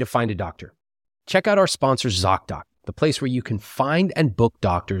better way to find a doctor? Check out our sponsor, ZocDoc, the place where you can find and book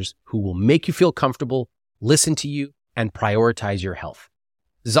doctors who will make you feel comfortable, listen to you, and prioritize your health.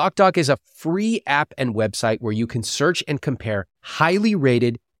 ZocDoc is a free app and website where you can search and compare highly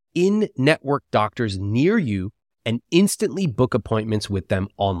rated in-network doctors near you and instantly book appointments with them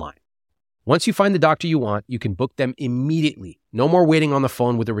online. Once you find the doctor you want, you can book them immediately. No more waiting on the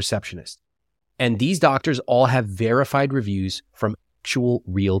phone with a receptionist. And these doctors all have verified reviews from actual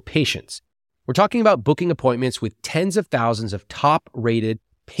real patients. We're talking about booking appointments with tens of thousands of top-rated,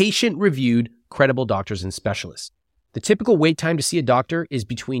 patient-reviewed, credible doctors and specialists. The typical wait time to see a doctor is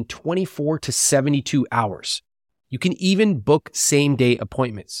between 24 to 72 hours. You can even book same-day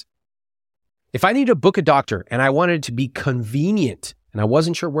appointments. If I need to book a doctor and I wanted it to be convenient and I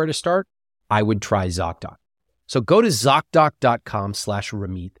wasn't sure where to start, I would try ZocDoc. So go to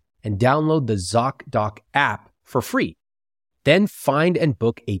ZocDoc.com/Ramit and download the ZocDoc app for free. Then find and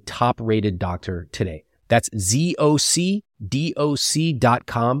book a top-rated doctor today. That's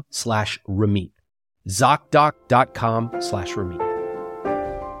ZocDoc.com/Ramit. ZocDoc.com/Ramit.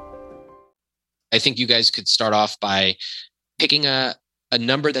 I think you guys could start off by picking a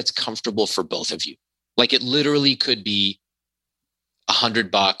number that's comfortable for both of you. Like it literally could be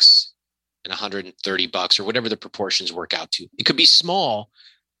 $100 and $130 or whatever the proportions work out to. It could be small,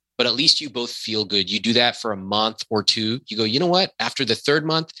 but at least you both feel good. You do that for a month or two. You go, you know what? After the third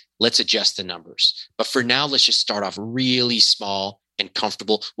month, let's adjust the numbers. But for now, let's just start off really small and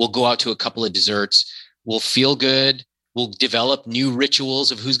comfortable. We'll go out to a couple of desserts. We'll feel good. We'll develop new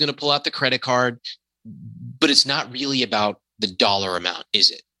rituals of who's going to pull out the credit card. But it's not really about the dollar amount,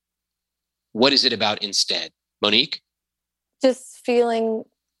 is it? What is it about instead? Monique? Just feeling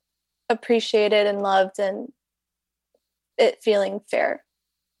appreciated and loved and it feeling fair.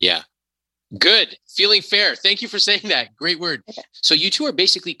 Yeah. Good. Feeling fair. Thank you for saying that. Great word. Okay. So you two are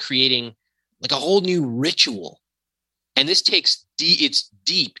basically creating like a whole new ritual. And this takes it's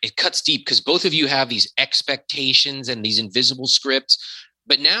deep. It cuts deep because both of you have these expectations and these invisible scripts.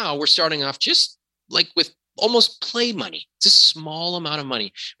 But now we're starting off just like with almost play money. It's a small amount of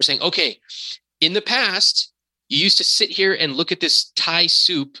money. We're saying, okay, in the past, you used to sit here and look at this Thai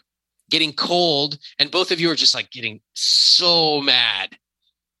soup getting cold, and both of you are just like getting so mad.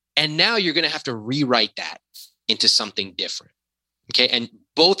 And now you're going to have to rewrite that into something different. Okay. And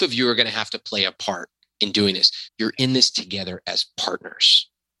both of you are going to have to play a part in doing this. You're in this together as partners.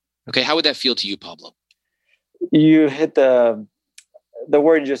 Okay. How would that feel to you, Pablo? You hit the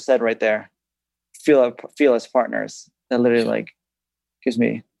word you just said right there. Feel as partners. That literally like gives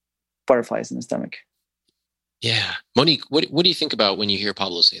me butterflies in the stomach. Yeah. Monique, what do you think about when you hear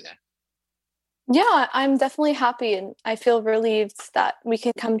Pablo say that? Yeah, I'm definitely happy and I feel relieved that we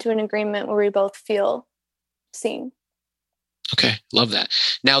can come to an agreement where we both feel seen. Okay. Love that.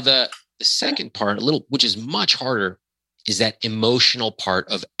 Now the second part, which is much harder, is that emotional part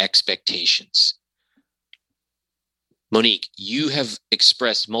of expectations. Monique, you have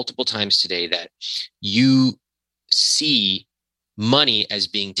expressed multiple times today that you see money as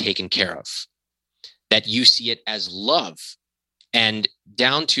being taken care of, that you see it as love, and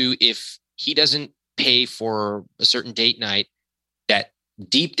down to if he doesn't pay for a certain date night, that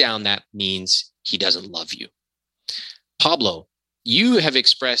deep down that means he doesn't love you. Pablo, you have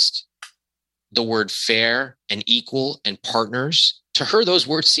expressed the word fair and equal and partners. To her, those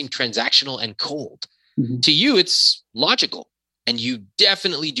words seem transactional and cold. Mm-hmm. To you, it's logical, and you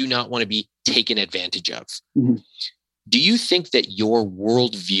definitely do not want to be taken advantage of. Mm-hmm. Do you think that your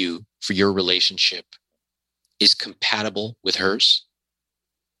worldview for your relationship is compatible with hers?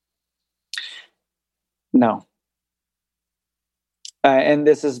 No. And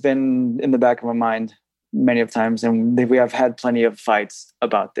this has been in the back of my mind many of times, and we have had plenty of fights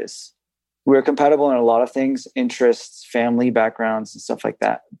about this. We're compatible in a lot of things, interests, family backgrounds, and stuff like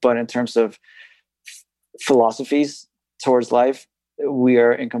that. But in terms of philosophies towards life, we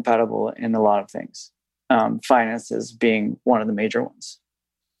are incompatible in a lot of things. Finances being one of the major ones.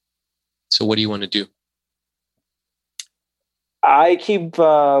 So what do you want to do?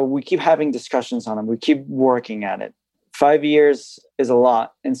 we keep having discussions on them. We keep working at it. 5 years is a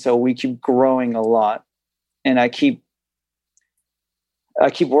lot. And so we keep growing a lot. And I keep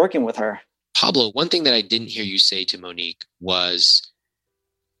working with her. Pablo, one thing that I didn't hear you say to Monique was,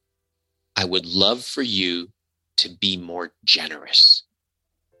 I would love for you to be more generous.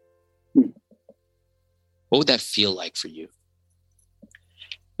 What would that feel like for you?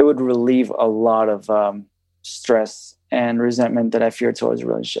 It would relieve a lot of stress and resentment that I fear towards a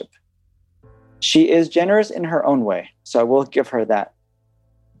relationship. She is generous in her own way, so I will give her that.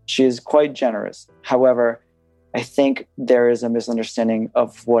 She is quite generous. However, I think there is a misunderstanding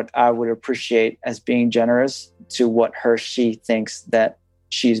of what I would appreciate as being generous to what she thinks that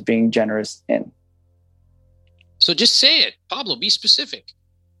she's being generous in. So just say it. Pablo, be specific.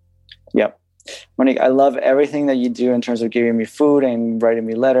 Yep. Monique, I love everything that you do in terms of giving me food and writing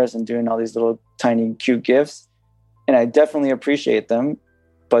me letters and doing all these little tiny cute gifts. And I definitely appreciate them.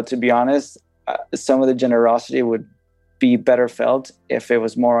 But to be honest, some of the generosity would be better felt if it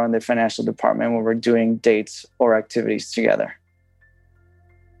was more on the financial department when we're doing dates or activities together.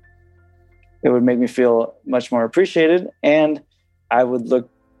 It would make me feel much more appreciated, and I would look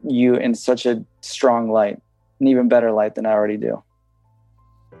you in such a strong light, an even better light than I already do.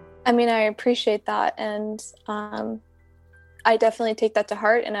 I mean, I appreciate that, and I definitely take that to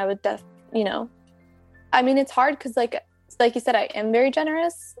heart, and I would I mean, it's hard because like you said, I am very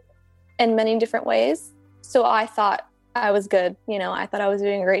generous in many different ways. So I thought I was good. I thought I was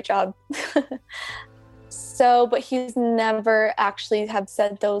doing a great job. But he's never actually have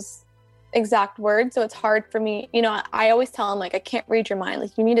said those exact words. So it's hard for me. I always tell him, like, I can't read your mind.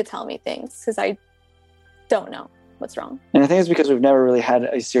 Like, you need to tell me things because I don't know what's wrong. And I think it's because we've never really had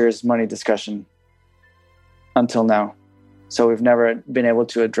a serious money discussion until now. So we've never been able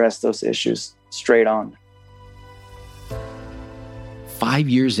to address those issues straight on. 5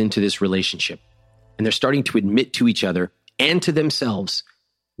 years into this relationship, and they're starting to admit to each other and to themselves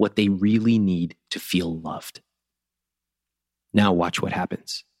what they really need to feel loved. Now watch what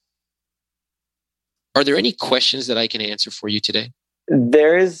happens. Are there any questions that I can answer for you today?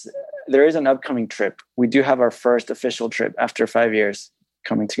 There is an upcoming trip. We do have our first official trip after 5 years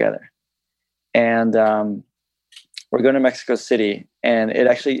coming together. And we're going to Mexico City. And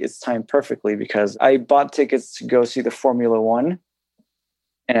it's timed perfectly because I bought tickets to go see the Formula One.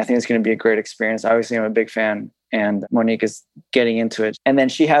 And I think it's going to be a great experience. Obviously, I'm a big fan, and Monique is getting into it. And then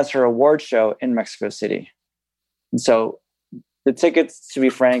she has her award show in Mexico City. And so the tickets, to be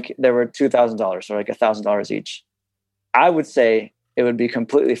frank, they were $2,000, so like $1,000 each. I would say it would be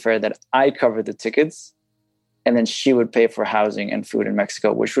completely fair that I cover the tickets, and then she would pay for housing and food in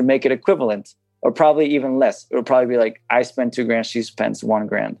Mexico, which would make it equivalent, or probably even less. It would probably be like I spent $2,000, she spends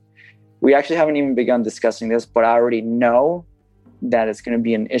 $1,000. We actually haven't even begun discussing this, but I already know that it's going to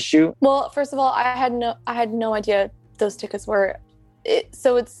be an issue. Well, first of all, I had no idea those tickets were.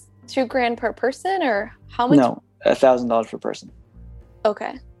 So it's $2,000 per person, or how much? No, $1,000 per person.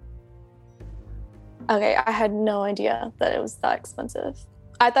 Okay, I had no idea that it was that expensive.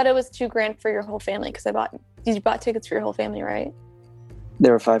 I thought it was $2,000 for your whole family because you bought tickets for your whole family, right?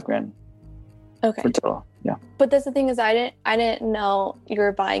 They were $5,000. Okay. For total, yeah. But that's the thing is, I didn't know you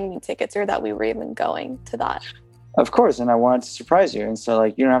were buying me tickets or that we were even going to that. Of course, and I wanted to surprise you. And so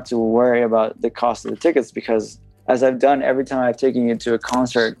like you don't have to worry about the cost of the tickets, because as I've done every time I've taken you to a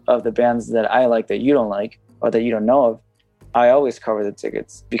concert of the bands that I like that you don't like or that you don't know of, I always cover the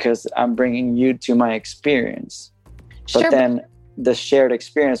tickets because I'm bringing you to my experience. Sure, but then the shared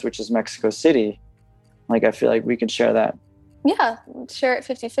experience, which is Mexico City, like I feel like we can share that. Yeah, share it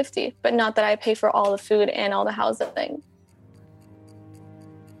 50-50, but not that I pay for all the food and all the housing.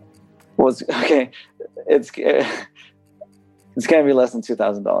 Well, it's going to be less than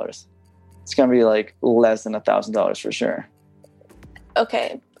 $2,000. It's going to be like less than $1,000 for sure.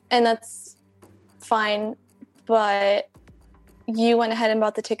 Okay, and that's fine, but you went ahead and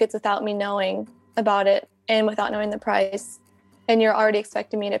bought the tickets without me knowing about it and without knowing the price, and you're already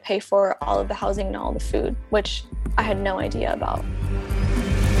expecting me to pay for all of the housing and all the food, which I had no idea about.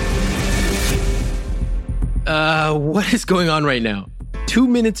 What is going on right now? 2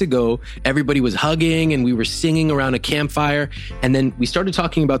 minutes ago, everybody was hugging and we were singing around a campfire. And then we started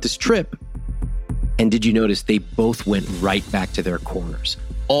talking about this trip. And did you notice they both went right back to their corners?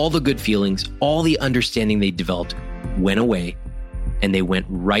 All the good feelings, all the understanding they developed went away. And they went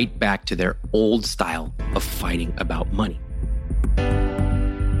right back to their old style of fighting about money.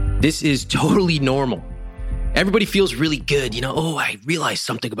 This is totally normal. Everybody feels really good. Oh, I realized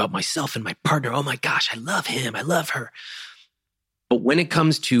something about myself and my partner. Oh my gosh, I love him. I love her. But when it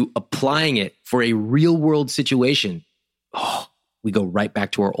comes to applying it for a real world situation, we go right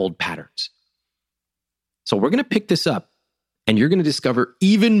back to our old patterns. So we're going to pick this up, and you're going to discover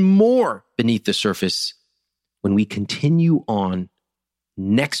even more beneath the surface when we continue on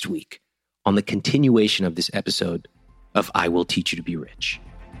next week on the continuation of this episode of I Will Teach You to Be Rich.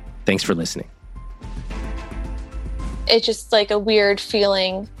 Thanks for listening. It's just like a weird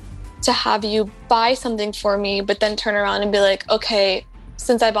feeling to have you buy something for me, but then turn around and be like, okay,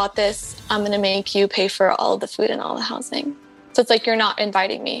 since I bought this, I'm going to make you pay for all the food and all the housing. So it's like you're not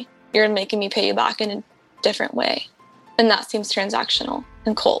inviting me. You're making me pay you back in a different way. And that seems transactional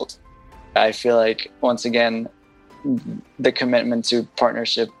and cold. I feel like, once again, the commitment to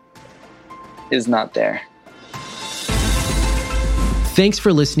partnership is not there. Thanks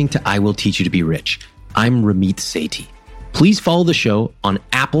for listening to I Will Teach You to Be Rich. I'm Ramit Sethi. Please follow the show on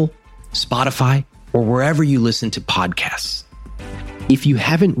Apple, Spotify, or wherever you listen to podcasts. If you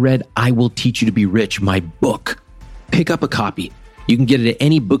haven't read I Will Teach You to Be Rich, my book, pick up a copy. You can get it at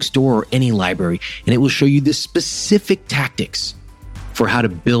any bookstore or any library, and it will show you the specific tactics for how to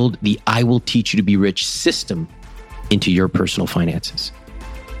build the I Will Teach You to Be Rich system into your personal finances.